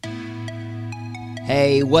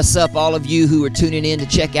Hey, what's up, all of you who are tuning in to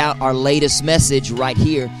check out our latest message right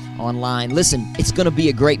here online. Listen, it's going to be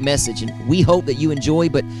a great message, and we hope that you enjoy,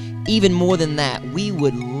 but even more than that, we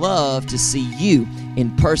would love to see you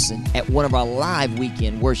in person at one of our live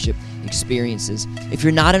weekend worship experiences. If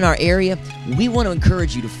you're not in our area, we want to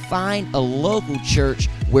encourage you to find a local church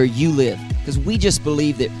where you live, because we just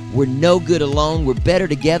believe that we're no good alone, we're better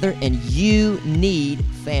together, and you need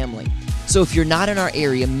family. So if you're not in our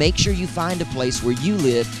area, make sure you find a place where you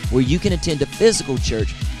live where you can attend a physical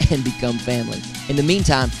church and become family. In the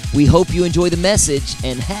meantime, we hope you enjoy the message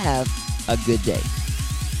and have a good day.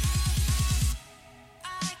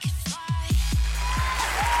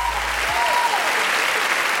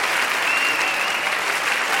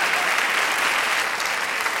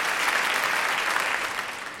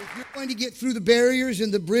 To get through the barriers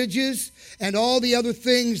and the bridges and all the other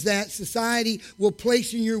things that society will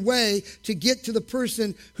place in your way to get to the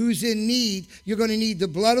person who's in need, you're going to need the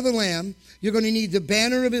blood of the Lamb, you're going to need the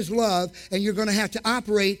banner of His love, and you're going to have to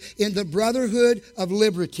operate in the brotherhood of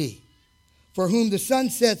liberty. For whom the Son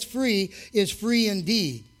sets free is free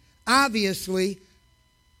indeed. Obviously,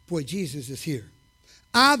 boy, Jesus is here.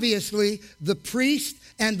 Obviously, the priest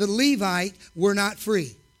and the Levite were not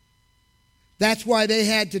free. That's why they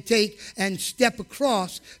had to take and step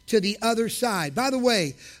across to the other side. By the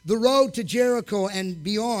way, the road to Jericho and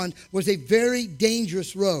beyond was a very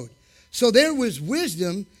dangerous road. So there was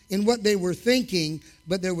wisdom in what they were thinking,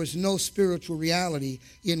 but there was no spiritual reality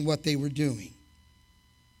in what they were doing.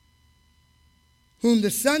 Whom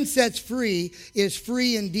the Son sets free is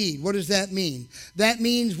free indeed. What does that mean? That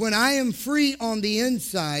means when I am free on the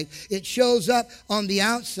inside, it shows up on the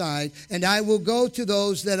outside, and I will go to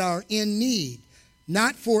those that are in need.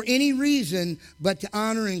 Not for any reason, but to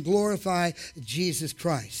honor and glorify Jesus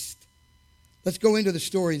Christ. Let's go into the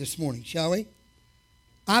story this morning, shall we?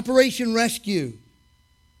 Operation Rescue.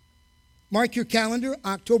 Mark your calendar.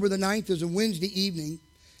 October the 9th is a Wednesday evening,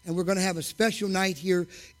 and we're going to have a special night here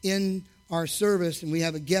in our service, and we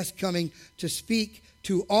have a guest coming to speak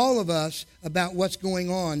to all of us about what's going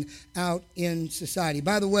on out in society.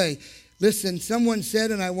 By the way, listen, someone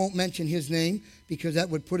said, and I won't mention his name because that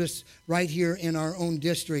would put us right here in our own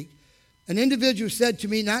district. An individual said to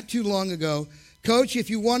me not too long ago, "Coach, if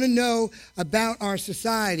you want to know about our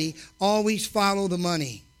society, always follow the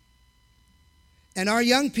money." And our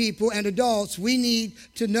young people and adults, we need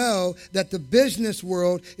to know that the business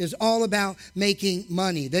world is all about making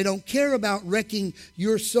money. They don't care about wrecking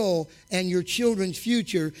your soul and your children's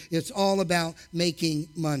future. It's all about making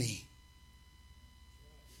money.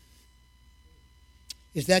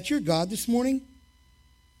 Is that your God this morning?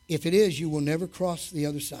 If it is, you will never cross the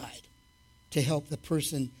other side to help the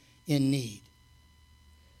person in need.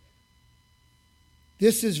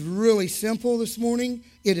 This is really simple this morning.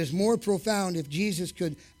 It is more profound if Jesus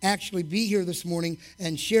could actually be here this morning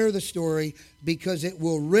and share the story, because it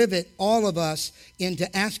will rivet all of us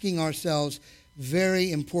into asking ourselves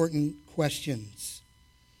very important questions.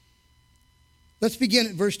 Let's begin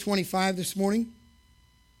at verse 25 this morning.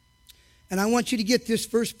 And I want you to get this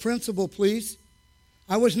first principle, please.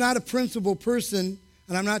 I was not a principled person,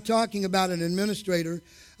 and I'm not talking about an administrator,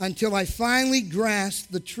 until I finally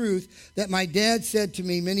grasped the truth that my dad said to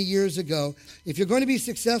me many years ago. If you're going to be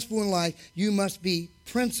successful in life, you must be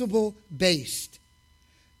principle-based.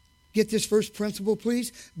 Get this first principle,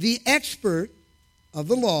 please. The expert of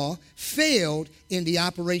the law failed in the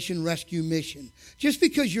Operation Rescue mission. Just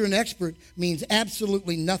because you're an expert means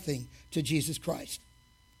absolutely nothing to Jesus Christ.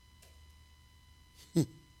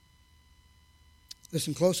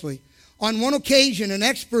 Listen closely. On one occasion, an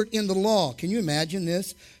expert in the law, can you imagine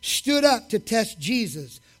this, stood up to test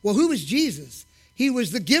Jesus. Well, who was Jesus? He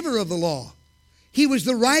was the giver of the law. He was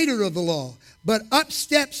the writer of the law. But up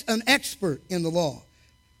steps an expert in the law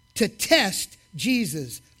to test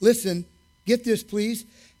Jesus. Listen, get this, please.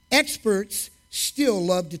 Experts still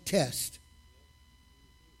love to test.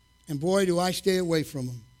 And boy, do I stay away from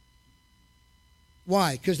them.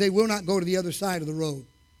 Why? Because they will not go to the other side of the road.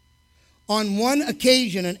 On one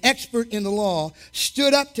occasion, an expert in the law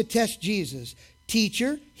stood up to test Jesus.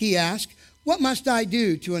 "Teacher," he asked, "what must I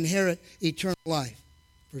do to inherit eternal life?"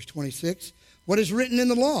 Verse 26, "What is written in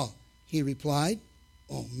the law?" he replied.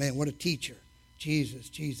 Oh man, what a teacher. Jesus.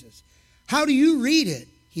 "How do you read it?"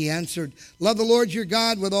 He answered, "Love the Lord your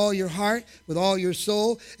God with all your heart, with all your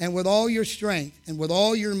soul, and with all your strength, and with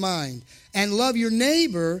all your mind. And love your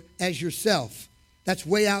neighbor as yourself." That's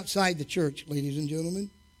way outside the church, ladies and gentlemen.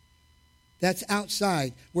 That's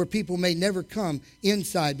outside, where people may never come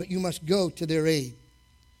inside, but you must go to their aid.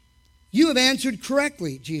 "You have answered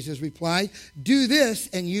correctly," Jesus replied. "Do this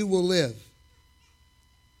and you will live."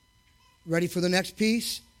 Ready for the next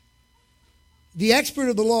piece? The expert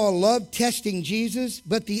of the law loved testing Jesus,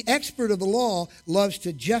 but the expert of the law loves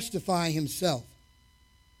to justify himself.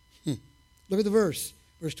 Look at the verse.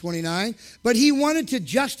 Verse 29. But he wanted to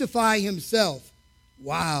justify himself.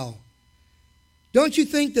 Wow. Don't you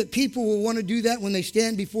think that people will want to do that when they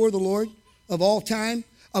stand before the Lord of all time,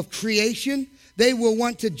 of creation? They will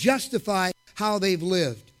want to justify how they've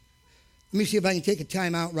lived. Let me see if I can take a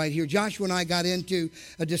time out right here. Joshua and I got into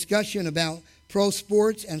a discussion about pro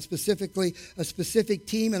sports and specifically a specific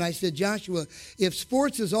team. And I said, Joshua, if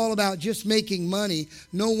sports is all about just making money,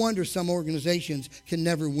 no wonder some organizations can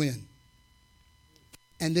never win.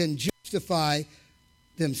 And then justify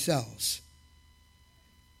themselves.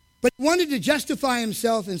 But he wanted to justify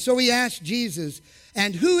himself, and so he asked Jesus,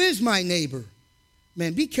 and who is my neighbor?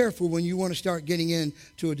 Man, be careful when you want to start getting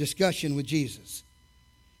into a discussion with Jesus.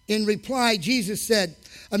 In reply, Jesus said,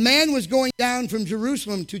 a man was going down from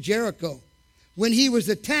Jerusalem to Jericho when he was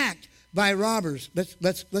attacked by robbers.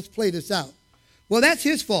 Let's play this out. Well, that's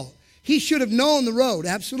his fault. He should have known the road.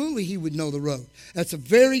 Absolutely, he would know the road. That's a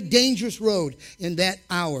very dangerous road in that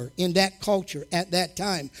hour, in that culture, at that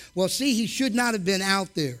time. Well, see, he should not have been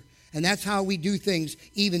out there. And that's how we do things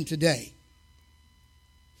even today.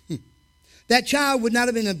 That child would not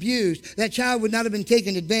have been abused. That child would not have been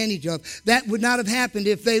taken advantage of. That would not have happened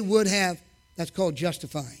if they would have, that's called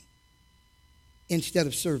justifying, instead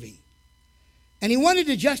of serving. And he wanted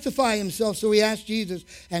to justify himself, so he asked Jesus,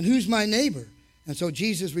 and who's my neighbor? And so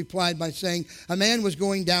Jesus replied by saying, a man was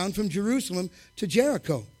going down from Jerusalem to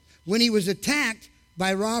Jericho when he was attacked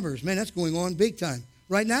by robbers. Man, that's going on big time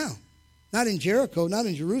right now. Not in Jericho, not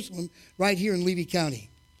in Jerusalem, right here in Levy County.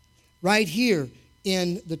 Right here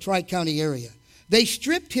in the Tri-County area. They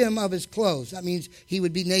stripped him of his clothes. That means he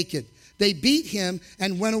would be naked. They beat him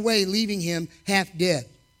and went away, leaving him half dead.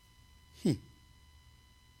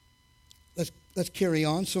 Let's carry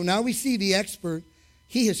on. So now we see the expert.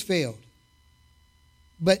 He has failed.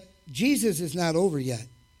 But Jesus is not over yet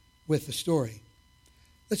with the story.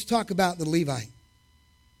 Let's talk about the Levite.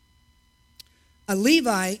 A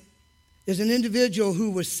Levite is an individual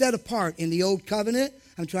who was set apart in the Old Covenant.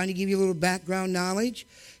 I'm trying to give you a little background knowledge.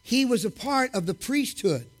 He was a part of the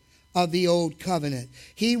priesthood of the Old Covenant.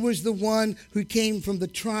 He was the one who came from the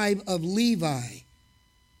tribe of Levi.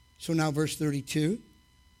 So now verse 32.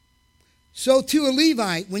 So to a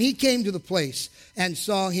Levite, when he came to the place and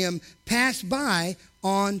saw him, pass by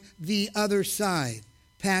on the other side.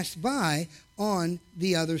 Pass by on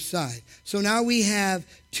the other side. So now we have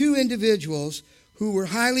two individuals who were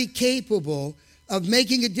highly capable of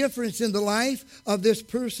making a difference in the life of this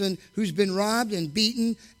person who's been robbed and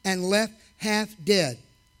beaten and left half dead.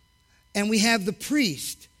 And we have the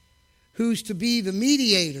priest who's to be the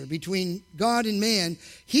mediator between God and man.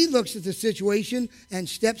 He looks at the situation and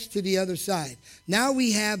steps to the other side. Now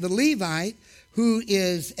we have the Levite, who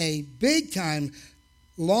is a big-time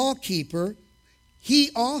law keeper.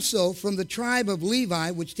 He also, from the tribe of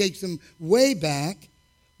Levi, which takes him way back,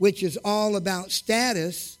 which is all about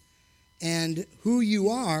status and who you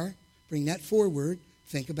are. Bring that forward.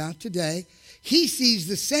 Think about today. He sees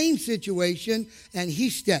the same situation and he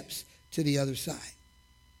steps to the other side.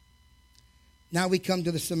 Now we come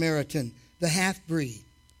to the Samaritan, the half-breed.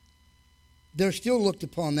 They're still looked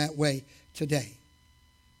upon that way today.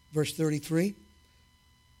 Verse 33.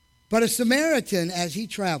 But a Samaritan, as he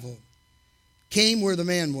traveled, came where the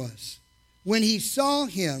man was. When he saw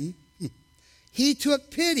him, he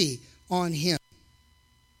took pity on him.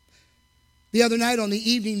 The other night on the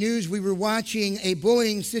evening news, we were watching a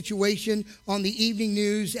bullying situation on the evening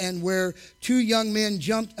news, and where two young men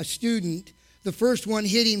jumped a student. The first one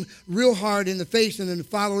hit him real hard in the face and then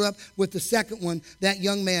followed up with the second one. That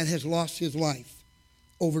young man has lost his life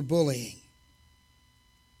over bullying.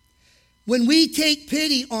 When we take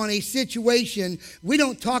pity on a situation, we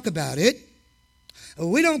don't talk about it.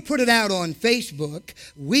 We don't put it out on Facebook.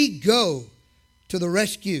 We go to the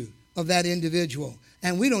rescue of that individual.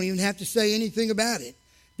 And we don't even have to say anything about it,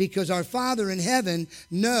 because our Father in heaven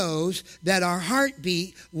knows that our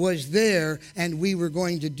heartbeat was there and we were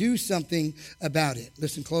going to do something about it.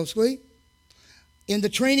 Listen closely. In the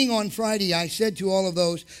training on Friday, I said to all of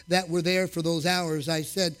those that were there for those hours, I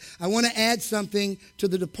said, I want to add something to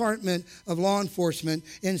the Department of Law Enforcement.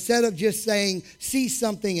 Instead of just saying, see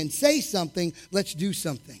something and say something, let's do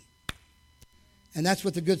something. And that's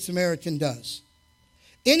what the Good Samaritan does.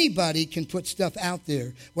 Anybody can put stuff out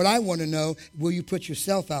there. What I want to know, will you put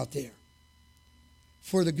yourself out there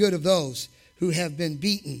for the good of those who have been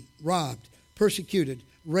beaten, robbed, persecuted,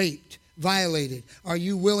 raped, violated? Are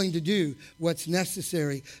you willing to do what's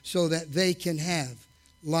necessary so that they can have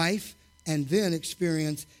life and then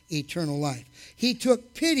experience eternal life. He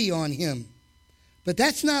took pity on him. But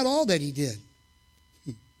that's not all that he did.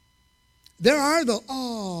 There are the,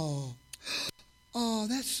 oh,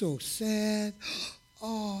 that's so sad.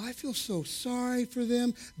 Oh, I feel so sorry for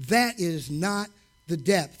them. That is not the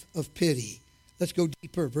depth of pity. Let's go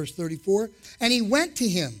deeper. Verse 34. And he went to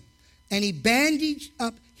him, and he bandaged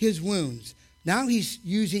up his wounds. Now he's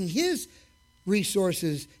using his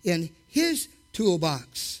resources in his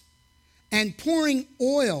toolbox and pouring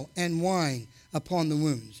oil and wine upon the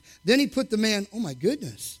wounds. Then he put the man, oh my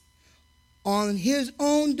goodness, on his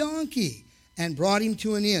own donkey and brought him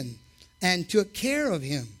to an inn and took care of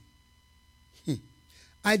him.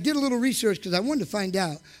 I did a little research because I wanted to find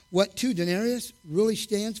out what 2 denarius really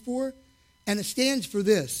stands for. And it stands for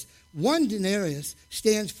this. 1 denarius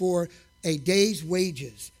stands for a day's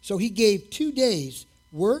wages. So he gave 2 days'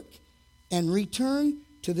 work and return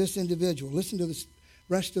to this individual. Listen to the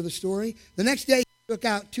rest of the story. The next day he took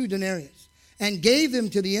out 2 denarius and gave them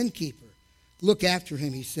to the innkeeper. Look after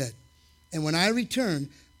him, he said. And when I return,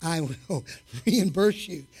 I will reimburse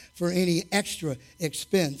you for any extra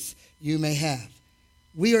expense you may have.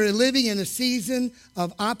 We are living in a season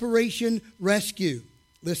of Operation Rescue.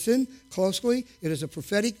 Listen closely. It is a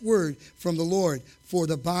prophetic word from the Lord for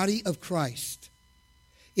the body of Christ.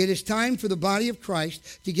 It is time for the body of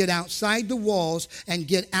Christ to get outside the walls and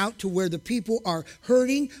get out to where the people are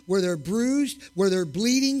hurting, where they're bruised, where they're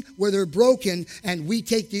bleeding, where they're broken. And we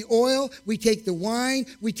take the oil, we take the wine,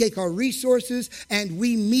 we take our resources, and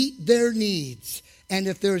we meet their needs. And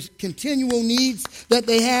if there's continual needs that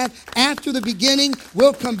they have after the beginning,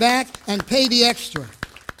 we'll come back and pay the extra.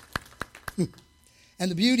 And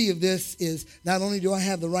the beauty of this is not only do I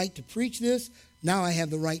have the right to preach this, now I have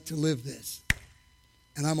the right to live this.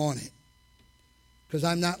 And I'm on it. Because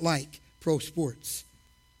I'm not like pro sports,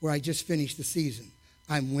 where I just finished the season.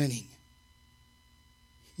 I'm winning.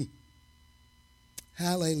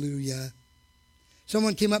 Hallelujah.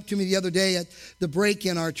 Someone came up to me the other day at the break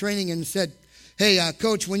in our training and said, hey,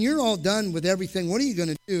 Coach, when you're all done with everything, what are you going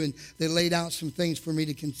to do? And they laid out some things for me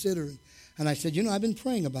to consider. And I said, I've been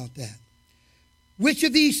praying about that. Which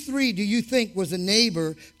of these 3 do you think was a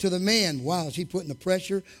neighbor to the man? Wow, is he putting the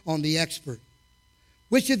pressure on the expert?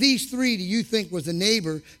 Which of these 3 do you think was a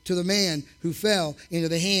neighbor to the man who fell into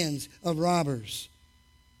the hands of robbers?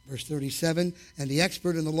 Verse 37, and the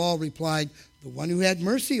expert in the law replied, the one who had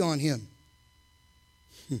mercy on him.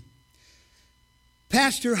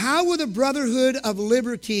 Pastor, how will the Brotherhood of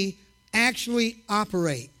Liberty actually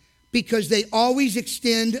operate? Because they always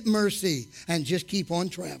extend mercy and just keep on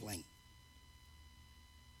traveling.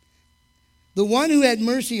 The one who had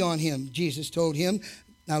mercy on him, Jesus told him,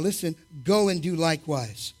 now listen, go and do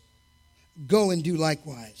likewise. Go and do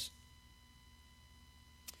likewise.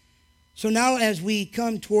 So now as we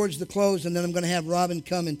come towards the close, and then I'm going to have Robin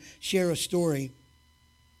come and share a story.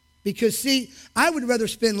 Because, see, I would rather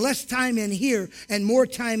spend less time in here and more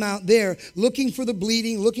time out there looking for the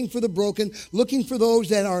bleeding, looking for the broken, looking for those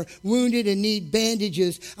that are wounded and need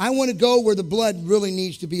bandages. I want to go where the blood really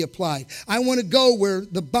needs to be applied. I want to go where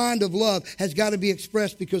the bond of love has got to be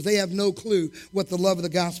expressed because they have no clue what the love of the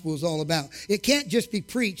gospel is all about. It can't just be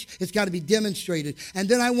preached. It's got to be demonstrated. And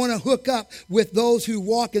then I want to hook up with those who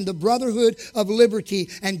walk in the brotherhood of liberty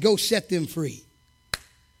and go set them free.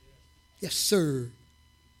 Yes, sir.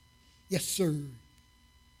 Yes, sir.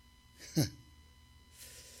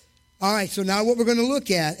 All right, so now what we're going to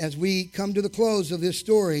look at as we come to the close of this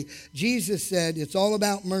story, Jesus said it's all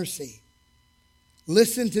about mercy.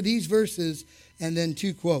 Listen to these verses and then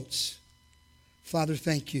 2 quotes. Father,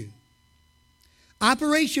 thank you.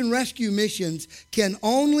 Operation Rescue missions can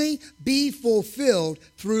only be fulfilled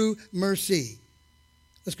through mercy.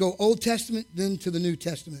 Let's go Old Testament, then to the New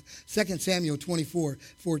Testament. 2 Samuel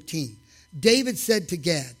 24:14. David said to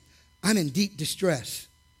Gad, I'm in deep distress.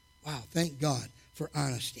 Wow, thank God for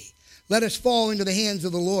honesty. Let us fall into the hands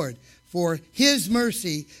of the Lord, for his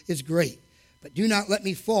mercy is great. But do not let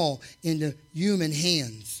me fall into human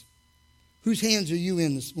hands. Whose hands are you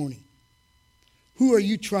in this morning? Who are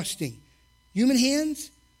you trusting? Human hands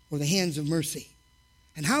or the hands of mercy?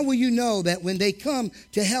 And how will you know that when they come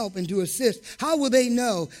to help and to assist, how will they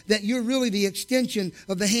know that you're really the extension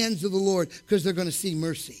of the hands of the Lord? Because they're going to see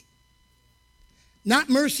mercy. Not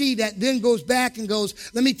mercy that then goes back and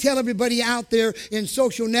goes, let me tell everybody out there in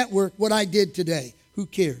social network what I did today. Who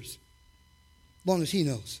cares? As long as he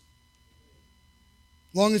knows.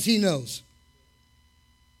 As long as he knows.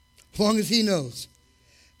 As long as he knows.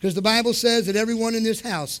 Because the Bible says that everyone in this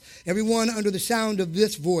house, everyone under the sound of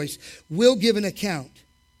this voice, will give an account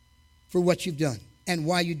for what you've done and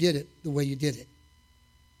why you did it the way you did it.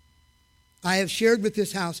 I have shared with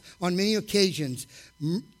this house on many occasions.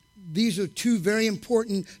 These are two very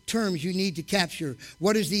important terms you need to capture.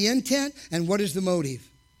 What is the intent and what is the motive?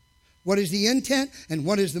 What is the intent and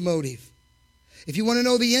what is the motive? If you want to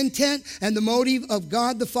know the intent and the motive of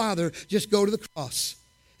God the Father, just go to the cross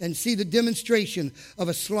and see the demonstration of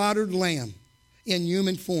a slaughtered lamb in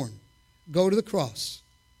human form. Go to the cross.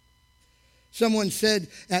 Someone said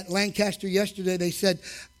at Lancaster yesterday, they said,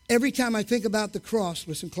 every time I think about the cross,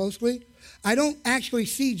 listen closely, I don't actually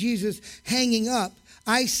see Jesus hanging up.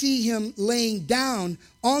 I see him laying down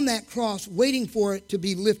on that cross, waiting for it to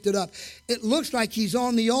be lifted up. It looks like he's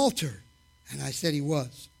on the altar. And I said he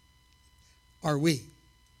was. Are we?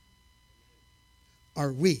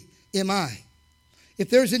 Are we? Am I? If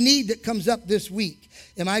there's a need that comes up this week,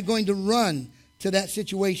 am I going to run to that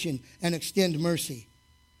situation and extend mercy?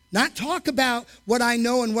 Not talk about what I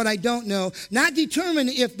know and what I don't know. Not determine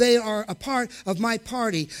if they are a part of my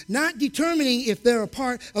party. Not determining if they're a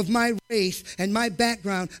part of my race and my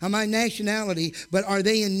background and my nationality. But are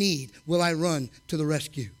they in need? Will I run to the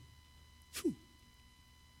rescue? Whew.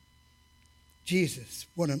 Jesus,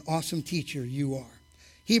 what an awesome teacher you are.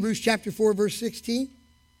 Hebrews chapter 4, verse 16.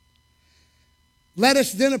 Let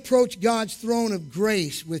us then approach God's throne of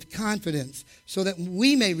grace with confidence so that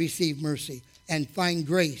we may receive mercy and find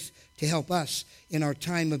grace to help us in our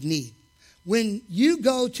time of need. When you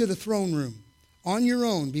go to the throne room on your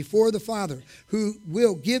own before the Father, who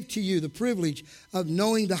will give to you the privilege of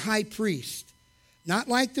knowing the high priest, not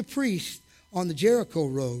like the priest on the Jericho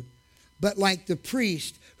road, but like the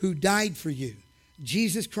priest who died for you,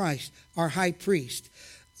 Jesus Christ, our high priest.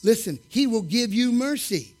 Listen, he will give you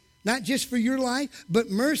mercy, not just for your life, but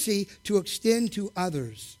mercy to extend to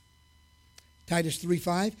others. Titus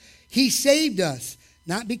 3:5. He saved us,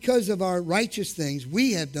 not because of our righteous things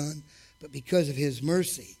we have done, but because of his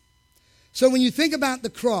mercy. So when you think about the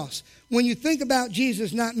cross, when you think about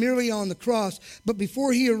Jesus not merely on the cross, but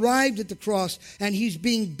before he arrived at the cross, and he's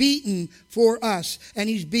being beaten for us, and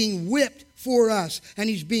he's being whipped for us, and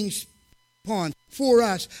he's being spit upon for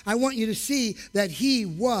us, I want you to see that he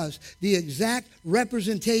was the exact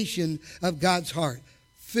representation of God's heart,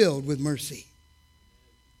 filled with mercy.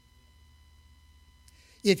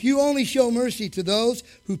 If you only show mercy to those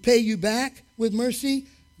who pay you back with mercy,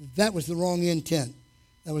 that was the wrong intent.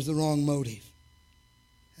 That was the wrong motive.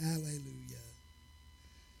 Hallelujah.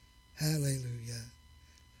 Hallelujah.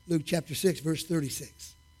 Luke chapter 6, verse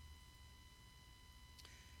 36.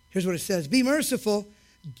 Here's what it says. Be merciful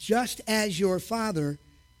just as your Father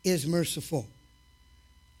is merciful.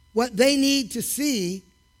 What they need to see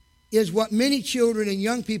is what many children and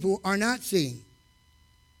young people are not seeing.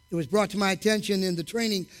 It was brought to my attention in the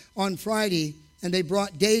training on Friday, and they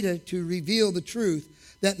brought data to reveal the truth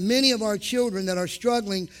that many of our children that are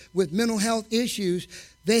struggling with mental health issues,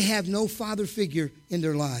 they have no father figure in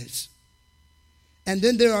their lives. And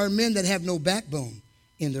then there are men that have no backbone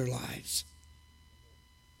in their lives.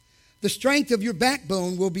 The strength of your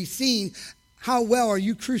backbone will be seen. How well are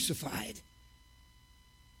you crucified?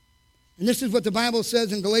 And this is what the Bible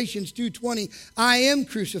says in Galatians 2:20. I am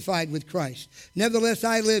crucified with Christ. Nevertheless,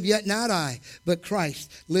 I live, yet not I, but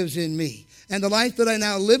Christ lives in me. And the life that I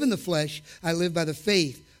now live in the flesh, I live by the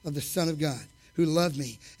faith of the Son of God, who loved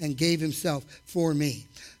me and gave himself for me.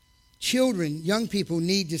 Children, young people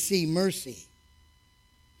need to see mercy.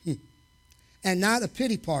 And not a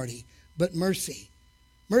pity party, but mercy.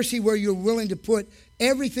 Mercy where you're willing to put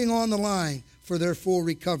everything on the line for their full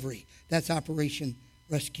recovery. That's Operation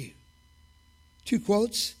Rescue. 2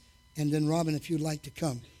 quotes, and then Robin, if you'd like to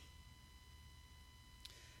come.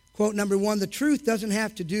 Quote number 1, the truth doesn't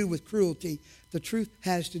have to do with cruelty. The truth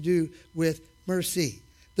has to do with mercy.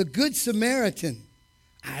 The Good Samaritan,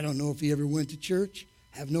 I don't know if he ever went to church.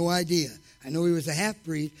 I have no idea. I know he was a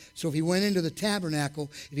half-breed, so if he went into the tabernacle,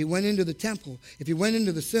 if he went into the temple, if he went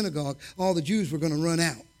into the synagogue, all the Jews were going to run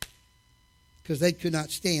out because they could not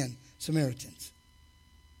stand Samaritans.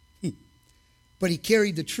 But he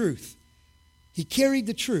carried the truth. He carried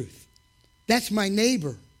the truth. That's my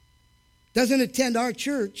neighbor. Doesn't attend our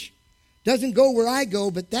church. Doesn't go where I go,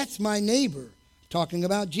 but that's my neighbor. I'm talking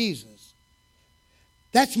about Jesus.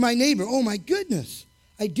 That's my neighbor. Oh, my goodness.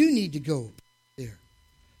 I do need to go there.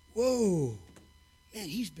 Whoa. Man,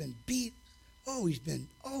 he's been beat. Oh,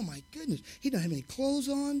 my goodness. He doesn't have any clothes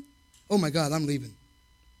on. Oh, my God, I'm leaving.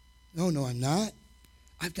 No, I'm not.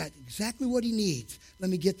 I've got exactly what he needs. Let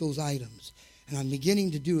me get those items. And I'm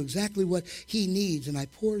beginning to do exactly what he needs. And I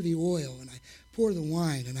pour the oil and I pour the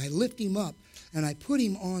wine and I lift him up and I put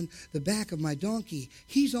him on the back of my donkey.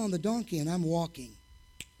 He's on the donkey and I'm walking.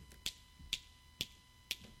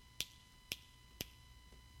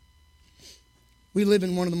 We live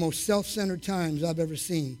in one of the most self-centered times I've ever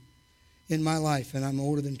seen in my life, and I'm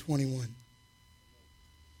older than 21.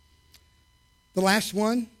 The last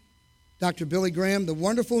one, Dr. Billy Graham, the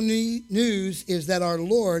wonderful news is that our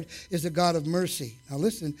Lord is a God of mercy. Now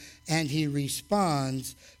listen, and he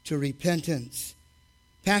responds to repentance.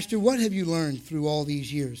 Pastor, what have you learned through all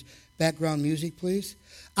these years? Background music, please.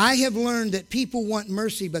 I have learned that people want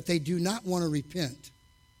mercy, but they do not want to repent.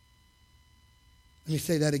 Let me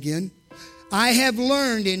say that again. I have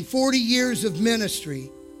learned in 40 years of ministry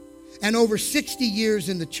and over 60 years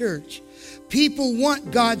in the church, people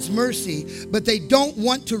want God's mercy, but they don't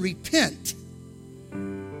want to repent.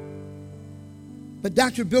 But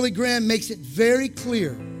Dr. Billy Graham makes it very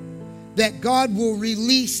clear that God will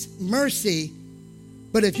release mercy,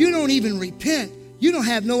 but if you don't even repent, you don't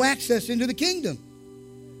have no access into the kingdom.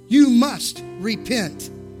 You must repent.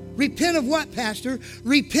 Repent of what, Pastor?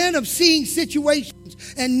 Repent of seeing situations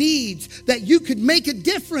and needs that you could make a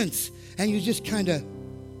difference. And you just kind of,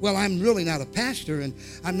 well, I'm really not a pastor and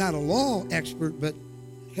I'm not a law expert, but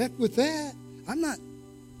heck with that. I'm not,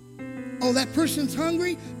 oh, that person's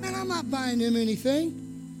hungry? Man, I'm not buying them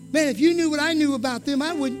anything. Man, if you knew what I knew about them,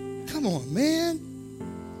 I would, come on, man.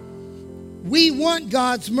 We want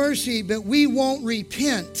God's mercy, but we won't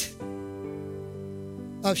repent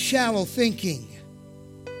of shallow thinking,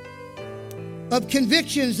 of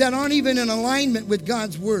convictions that aren't even in alignment with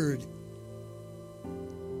God's word.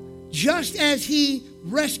 Just as he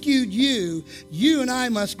rescued you, you and I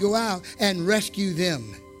must go out and rescue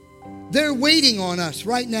them. They're waiting on us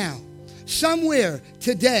right now. Somewhere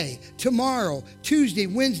today, tomorrow, Tuesday,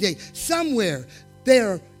 Wednesday, somewhere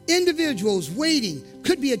there are individuals waiting.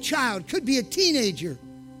 Could be a child, could be a teenager.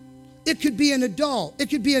 It could be an adult. It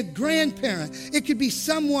could be a grandparent. It could be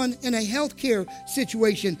someone in a healthcare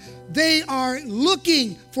situation. They are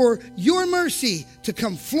looking for your mercy to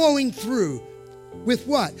come flowing through. With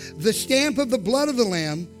what? The stamp of the blood of the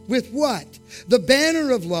Lamb. With what? The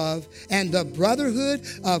banner of love and the brotherhood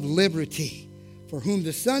of liberty. For whom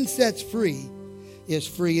the Son sets free is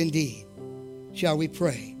free indeed. Shall we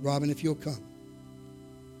pray? Robin, if you'll come.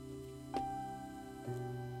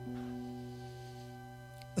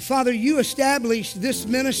 Father, you established this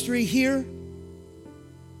ministry here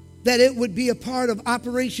that it would be a part of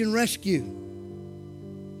Operation Rescue.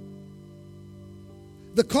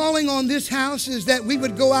 The calling on this house is that we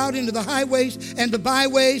would go out into the highways and the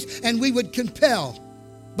byways and we would compel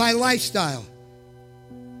by lifestyle,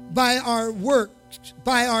 by our works,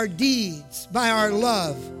 by our deeds, by our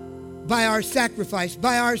love, by our sacrifice,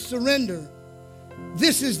 by our surrender.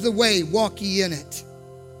 This is the way, walk ye in it.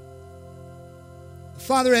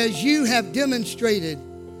 Father, as you have demonstrated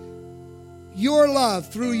your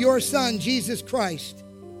love through your Son, Jesus Christ,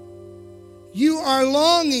 you are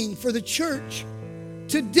longing for the church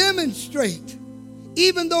to demonstrate,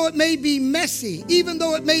 even though it may be messy, even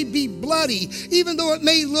though it may be bloody, even though it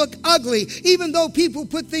may look ugly, even though people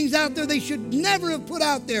put things out there they should never have put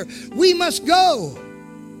out there, we must go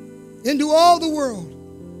into all the world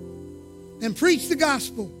and preach the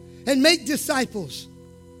gospel and make disciples.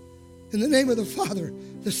 In the name of the Father,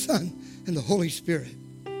 the Son, and the Holy Spirit.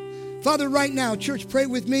 Father, right now, church, pray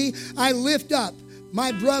with me. I lift up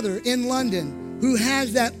my brother in London who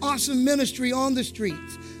has that awesome ministry on the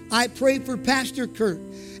streets. I pray for Pastor Kurt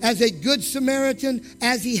as a good Samaritan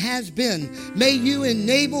as he has been. May you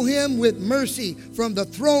enable him with mercy from the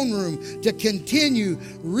throne room to continue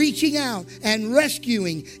reaching out and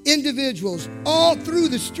rescuing individuals all through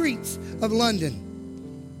the streets of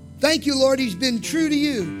London. Thank you, Lord, he's been true to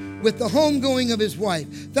you with the homegoing of his wife.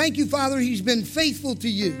 Thank you, Father, he's been faithful to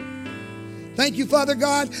you. Thank you, Father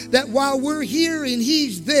God, that while we're here and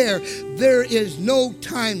he's there, there is no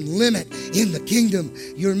time limit in the kingdom.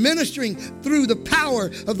 You're ministering through the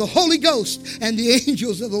power of the Holy Ghost and the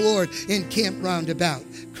angels of the Lord encamped round about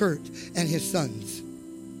Kurt and his sons.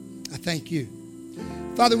 I thank you.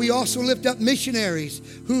 Father, we also lift up missionaries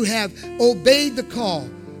who have obeyed the call,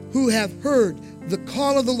 who have heard the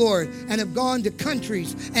call of the Lord and have gone to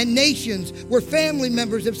countries and nations where family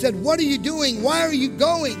members have said, what are you doing? Why are you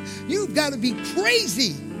going? You've got to be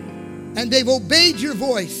crazy. And they've obeyed your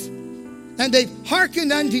voice and they've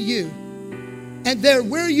hearkened unto you. And they're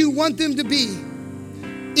where you want them to be.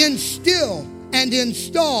 Instill and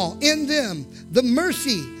install in them the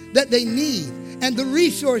mercy that they need and the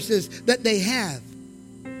resources that they have,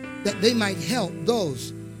 that they might help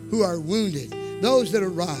those who are wounded, those that are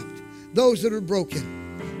robbed, those that are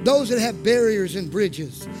broken, those that have barriers and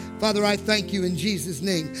bridges. Father, I thank you in Jesus'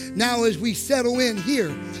 name. Now as we settle in here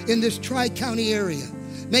in this Tri-County area,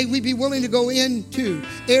 may we be willing to go into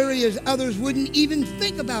areas others wouldn't even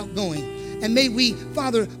think about going And may we,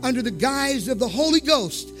 Father, under the guise of the Holy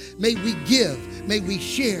Ghost, may we give, may we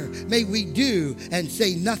share, may we do and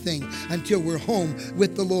say nothing until we're home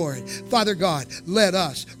with the Lord. Father God, let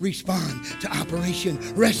us respond to Operation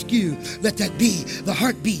Rescue. Let that be the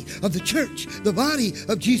heartbeat of the church, the body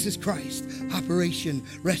of Jesus Christ. Operation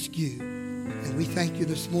Rescue. And we thank you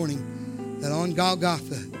this morning that on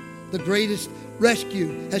Golgotha, the greatest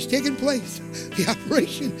rescue has taken place. The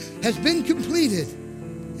operation has been completed.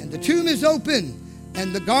 And the tomb is open.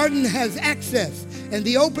 And the garden has access. And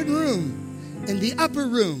the open room and the upper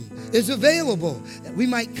room is available that we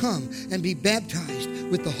might come and be baptized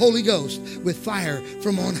with the Holy Ghost, with fire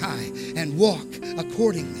from on high, and walk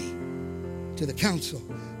accordingly to the counsel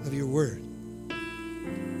of your word.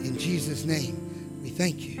 In Jesus' name, we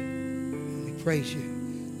thank you and we praise you.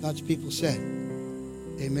 God's people said,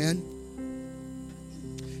 amen.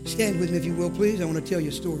 Stand with me if you will, please. I want to tell you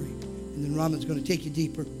a story. And then Robin's going to take you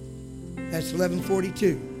deeper. That's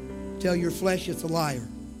 11:42. Tell your flesh it's a liar.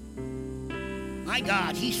 My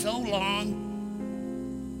God, he's so long.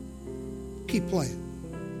 Keep playing.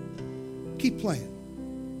 Keep playing.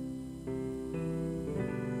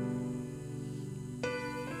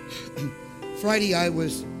 Friday, I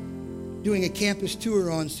was doing a campus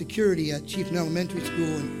tour on security at Chieftain Elementary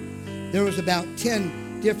School, and there was about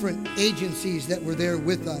 10 different agencies that were there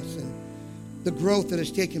with us, and the growth that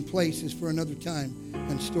has taken place is for another time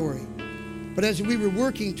and story. But as we were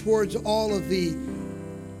working towards all of the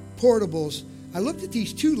portables, I looked at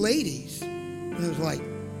these two ladies, and it was like,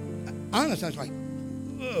 honest, I was like,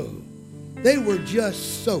 whoa. They were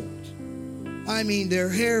just soaked. I mean, their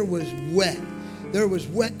hair was wet. There was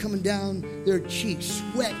wet coming down their cheeks,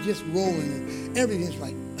 sweat just rolling, and everything's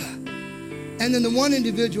like, ugh. And then the one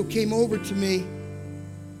individual came over to me,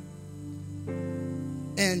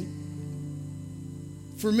 and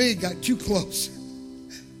for me, got too close.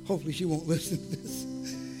 Hopefully she won't listen to this.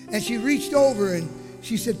 And she reached over and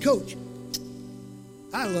she said, Coach,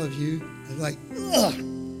 I love you. I was like, ugh,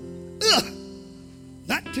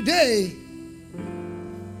 not today.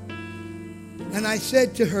 And I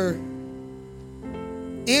said to her,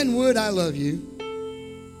 Ann Wood, I love you.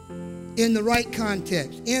 In the right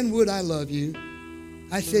context, Ann Wood, I love you.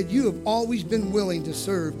 I said, you have always been willing to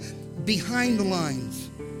serve behind the lines.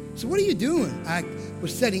 So what are you doing? I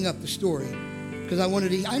was setting up the story because I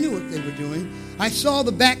knew what they were doing. I saw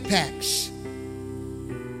the backpacks.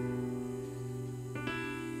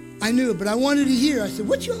 I knew it, but I wanted to hear. I said,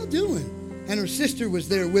 what y'all doing? And her sister was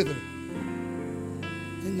there with her.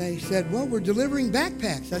 And they said, well, we're delivering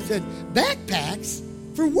backpacks. I said, backpacks?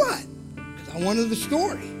 For what? Because I wanted the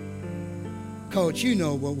story. Coach, you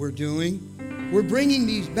know what we're doing. We're bringing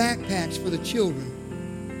these backpacks for the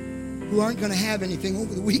children who aren't going to have anything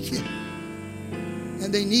over the weekend.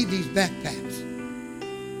 And they need these backpacks.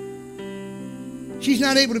 She's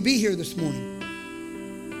not able to be here this morning.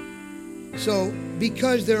 So,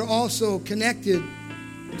 because they're also connected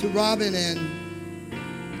to Robin and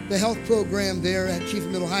the health program there at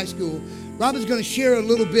Chieftain Middle High School, Robin's going to share a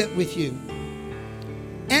little bit with you.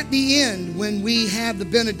 At the end, when we have the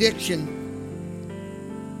benediction,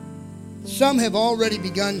 some have already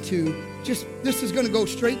begun to this is going to go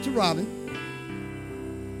straight to Robin.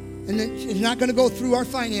 And then it's not going to go through our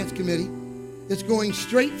finance committee. It's going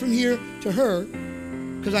straight from here to her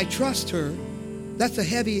because I trust her. That's a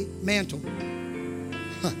heavy mantle.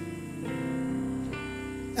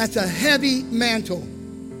 That's a heavy mantle.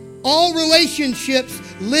 All relationships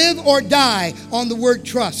live or die on the word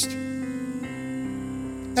trust.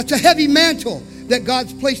 That's a heavy mantle that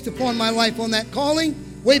God's placed upon my life on that calling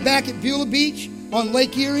way back at Beulah Beach on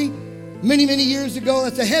Lake Erie many, many years ago.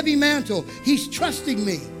 That's a heavy mantle. He's trusting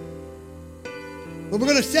me. But we're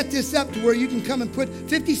going to set this up to where you can come and put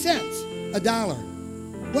 50 cents,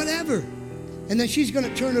 $1, whatever. And then she's going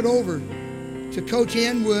to turn it over to Coach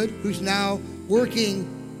Ann Wood, who's now working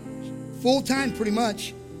full-time pretty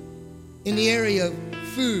much in the area of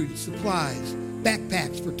food, supplies,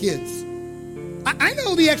 backpacks for kids. I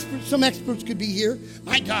know the experts, some experts could be here.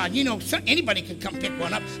 My God, anybody could come pick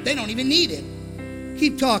one up. They don't even need it.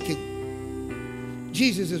 Keep talking.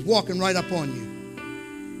 Jesus is walking right up on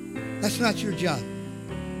you. That's not your job.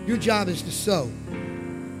 Your job is to sow.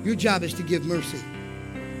 Your job is to give mercy.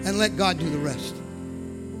 And let God do the rest.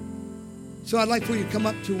 So I'd like for you to come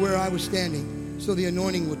up to where I was standing so the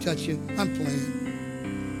anointing will touch you. I'm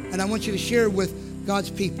playing. And I want you to share with God's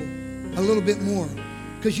people a little bit more.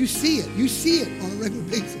 Because you see it. You see it on a regular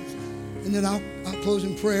basis. And then I'll close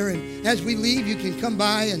in prayer. And as we leave, you can come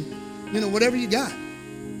by and, whatever you got.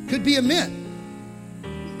 Could be a mint.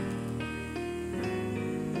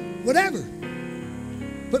 Whatever.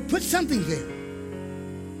 But put something there.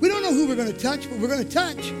 We don't know know who we're going to touch, but we're going to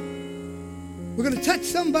touch. We're going to touch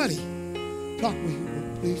somebody. Talk with you,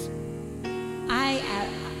 please.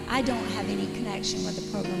 I don't have any connection with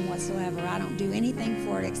the program whatsoever. I don't do anything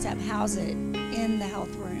for it except house it in the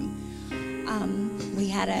health room. We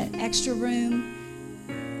had an extra room.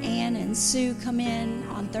 Ann and Sue come in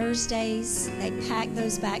on Thursdays. They pack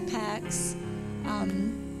those backpacks.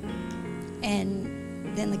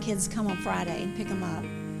 And then the kids come on Friday and pick them up.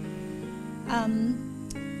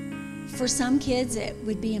 For some kids, it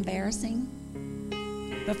would be embarrassing.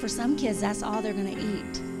 But for some kids, that's all they're going to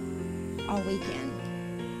eat all weekend.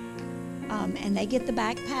 And they get the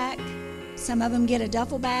backpack. Some of them get a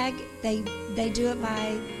duffel bag. They do it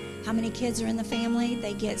by how many kids are in the family.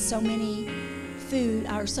 They get so many food,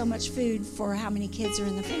 or so much food for how many kids are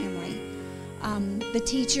in the family. The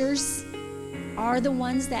teachers are the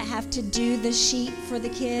ones that have to do the sheet for the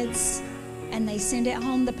kids, and they send it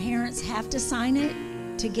home. The parents have to sign it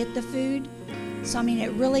to get the food. So, I mean,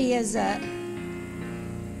 it really is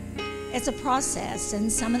it's a process,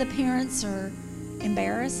 and some of the parents are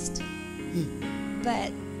embarrassed,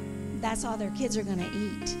 but that's all their kids are going to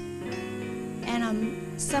eat.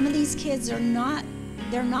 And some of these kids they're not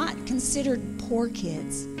considered poor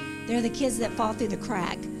kids. They're the kids that fall through the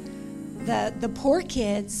crack. The poor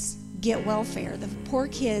kids get welfare. The poor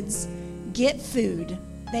kids get food.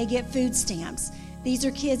 They get food stamps. These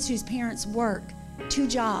are kids whose parents work 2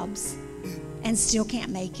 jobs and still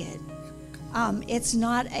can't make it. It's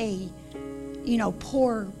not a,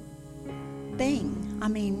 poor thing. I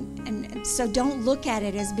mean, and so don't look at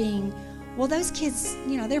it as being, well, those kids,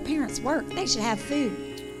 their parents work. They should have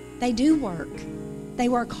food. They do work. They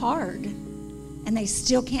work hard, and they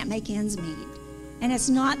still can't make ends meet. And it's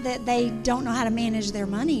not that they don't know how to manage their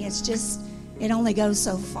money. It's just it only goes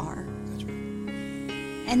so far. That's right.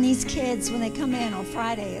 And these kids, when they come in on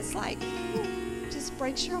Friday, it's like, just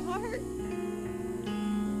breaks your heart.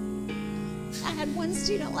 I had one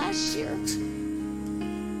student last year,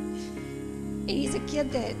 and he's a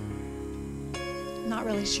kid that I'm not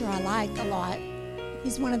really sure I like a lot.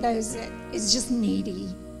 He's one of those that is just needy.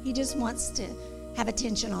 He just wants to have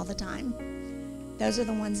attention all the time. Those are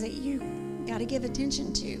the ones that you got to give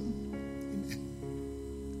attention to.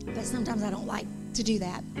 But sometimes I don't like to do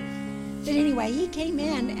that. But anyway, he came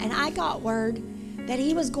in, and I got word that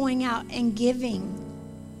he was going out and giving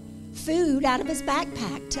food out of his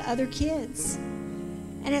backpack to other kids.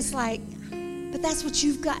 And it's like, but that's what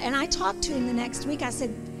you've got. And I talked to him the next week. I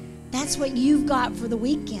said, that's what you've got for the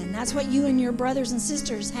weekend. That's what you and your brothers and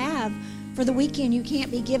sisters have for the weekend. You can't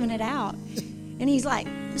be giving it out. And he's like,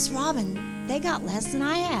 Miss Robin, they got less than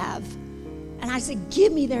I have. And I said,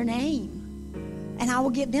 give me their name, and I will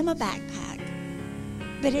get them a backpack.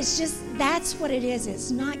 But it's just, that's what it is.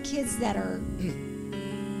 It's not kids that are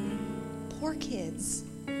poor kids.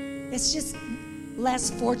 It's just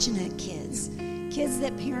less fortunate kids. Kids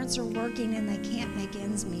that parents are working and they can't make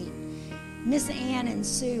ends meet. Miss Ann and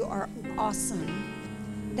Sue are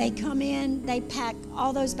awesome. They come in, they pack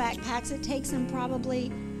all those backpacks. It takes them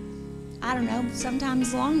probably, I don't know,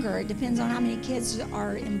 sometimes longer. It depends on how many kids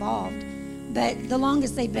are involved. But the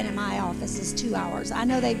longest they've been in my office is 2 hours. I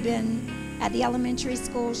know they've been at the elementary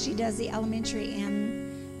school. She does the elementary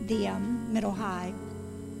and the middle high.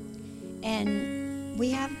 And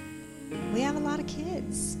we have a lot of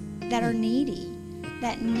kids that are needy,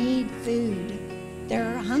 that need food.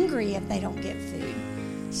 They're hungry if they don't get food.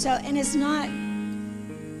 So, and it's not,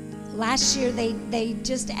 last year they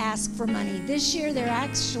just asked for money. This year they're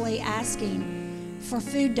actually asking for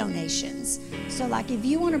food donations. So like if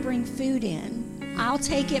you want to bring food in, I'll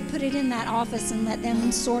take it, put it in that office and let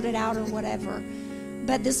them sort it out or whatever.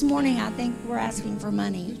 But this morning I think we're asking for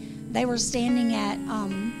money. They were standing at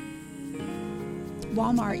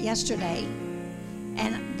Walmart yesterday,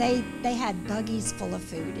 and they had buggies full of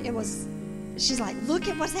food. She's like, look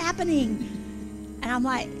at what's happening. And I'm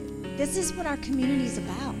like, this is what our community's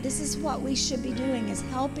about. This is what we should be doing, is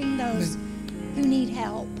helping those who need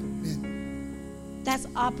help. That's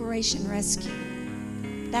Operation Rescue.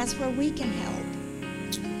 That's where we can help.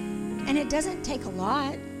 And it doesn't take a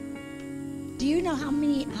lot. Do you know how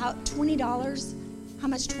much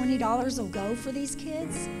 $20 will go for these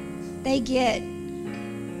kids? They get,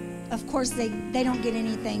 of course, they don't get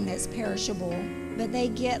anything that's perishable, but they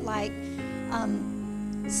get like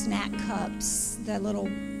snack cups, the little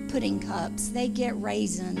pudding cups. They get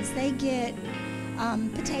raisins. They get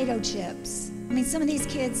potato chips. I mean, some of these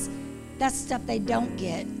kids, that's stuff they don't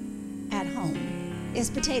get at home,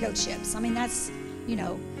 is potato chips. I mean, that's,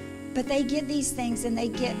 but they get these things, and they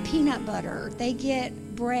get peanut butter. They get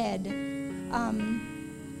bread,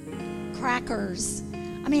 crackers.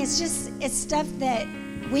 I mean, it's stuff that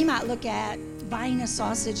we might look at buying us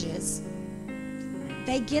sausages.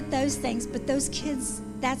 They get those things, but those kids,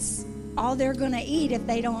 that's all they're going to eat if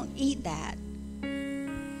they don't eat that.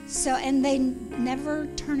 So, and they never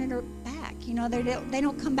turn it back. You know, they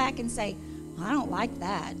don't come back and say, well, I don't like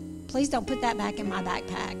that. Please don't put that back in my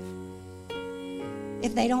backpack.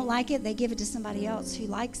 If they don't like it, they give it to somebody else who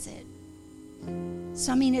likes it.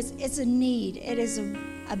 So, I mean, it's a need. It is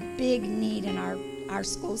a big need in our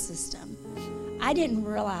school system. I didn't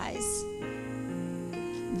realize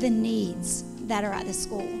the needs that are at the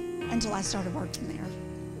school until I started working there.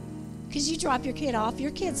 Because you drop your kid off,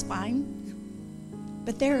 your kid's fine.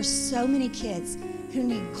 But there are so many kids who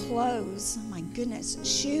need clothes. Oh my goodness,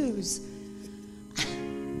 shoes.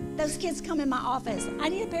 Those kids come in my office. I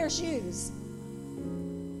need a pair of shoes.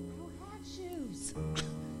 I don't have shoes.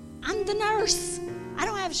 I'm the nurse. I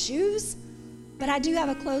don't have shoes. But I do have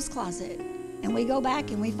a clothes closet. And we go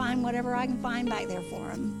back and we find whatever I can find back there for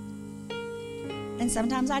them. And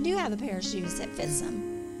sometimes I do have a pair of shoes that fits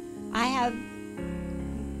them. I have,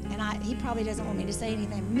 and he probably doesn't want me to say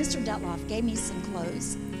anything. Mr. Dutloff gave me some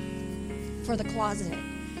clothes for the closet.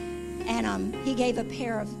 And he gave a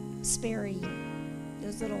pair of Sperry,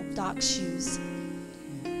 those little dock shoes.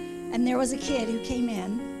 And there was a kid who came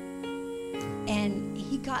in, and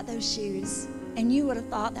he got those shoes, and you would have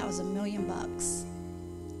thought that was $1 million.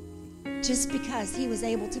 Just because he was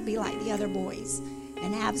able to be like the other boys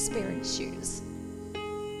and have Sperry shoes.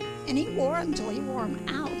 And he wore them until he wore them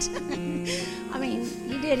out. I mean,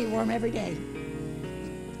 he did. He wore them every day.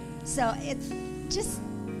 So it's just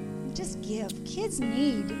give. Kids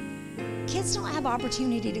don't have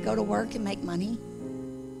opportunity to go to work and make money.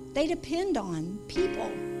 They depend on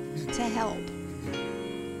people to help.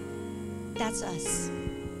 That's us.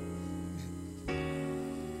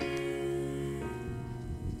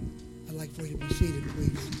 I'd like for you to be seated,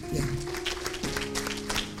 please. Yeah.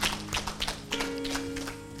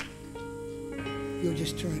 You'll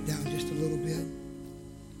just turn it down just a little bit.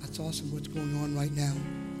 That's awesome what's going on right now.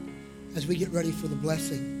 As we get ready for the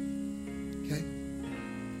blessing, okay?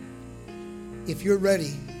 If you're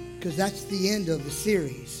ready, because that's the end of the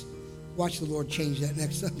series. Watch the Lord change that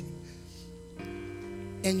next Sunday.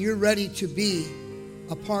 And you're ready to be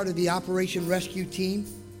a part of the Operation Rescue team,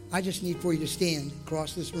 I just need for you to stand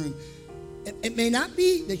across this room. It may not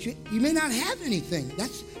be that you may not have anything.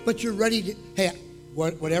 But you're ready to, hey,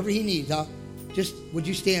 whatever he needs, would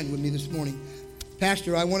you stand with me this morning?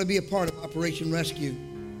 Pastor, I want to be a part of Operation Rescue.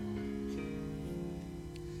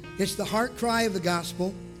 It's the heart cry of the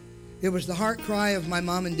gospel. It was the heart cry of my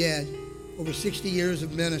mom and dad over 60 years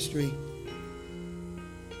of ministry.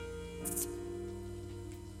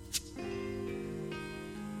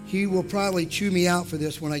 He will probably chew me out for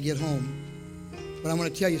this when I get home. But I'm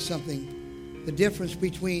going to tell you something. The difference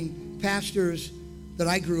between pastors that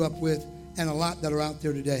I grew up with and a lot that are out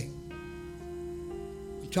there today.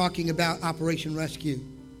 I'm talking about Operation Rescue.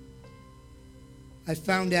 I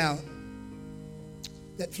found out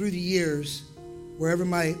that through the years, wherever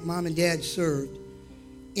my mom and dad served,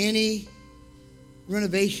 any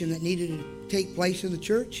renovation that needed to take place in the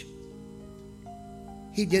church,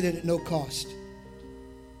 he did it at no cost.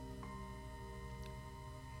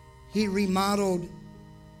 He remodeled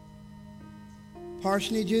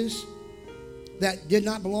parsonages that did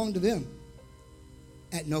not belong to them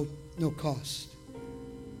at no cost.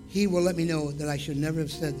 He will let me know that I should never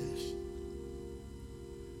have said this.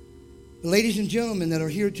 Ladies and gentlemen that are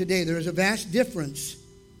here today, there is a vast difference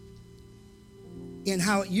in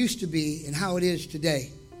how it used to be and how it is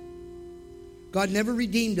today. God never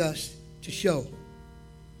redeemed us to show.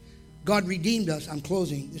 God redeemed us. I'm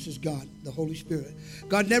closing. This is God, the Holy Spirit.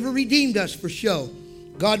 God never redeemed us for show.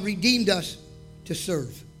 God redeemed us to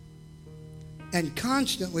serve. And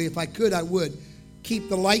constantly, if I could, I would keep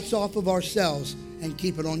the lights off of ourselves and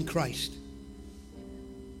keep it on Christ.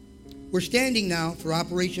 We're standing now for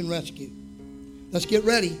Operation Rescue. Let's get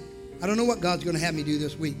ready. I don't know what God's going to have me do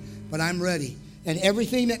this week, but I'm ready. And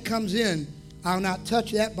everything that comes in, I'll not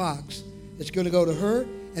touch that box. It's going to go to her,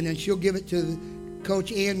 and then she'll give it to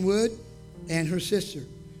Coach Ann Wood and her sister.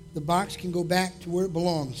 The box can go back to where it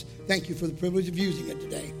belongs. Thank you for the privilege of using it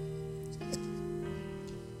today.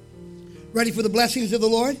 Ready for the blessings of the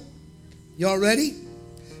Lord? Y'all ready?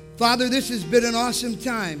 Father, this has been an awesome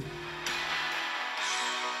time.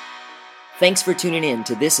 Thanks for tuning in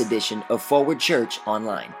to this edition of Forward Church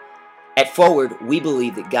Online. At Forward, we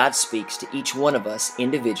believe that God speaks to each one of us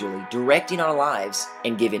individually, directing our lives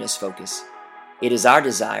and giving us focus. It is our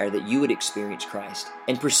desire that you would experience Christ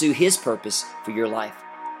and pursue His purpose for your life.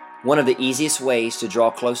 One of the easiest ways to draw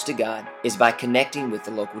close to God is by connecting with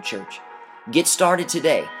the local church. Get started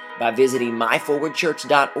today by visiting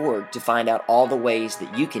myforwardchurch.org to find out all the ways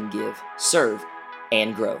that you can give, serve,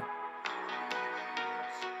 and grow.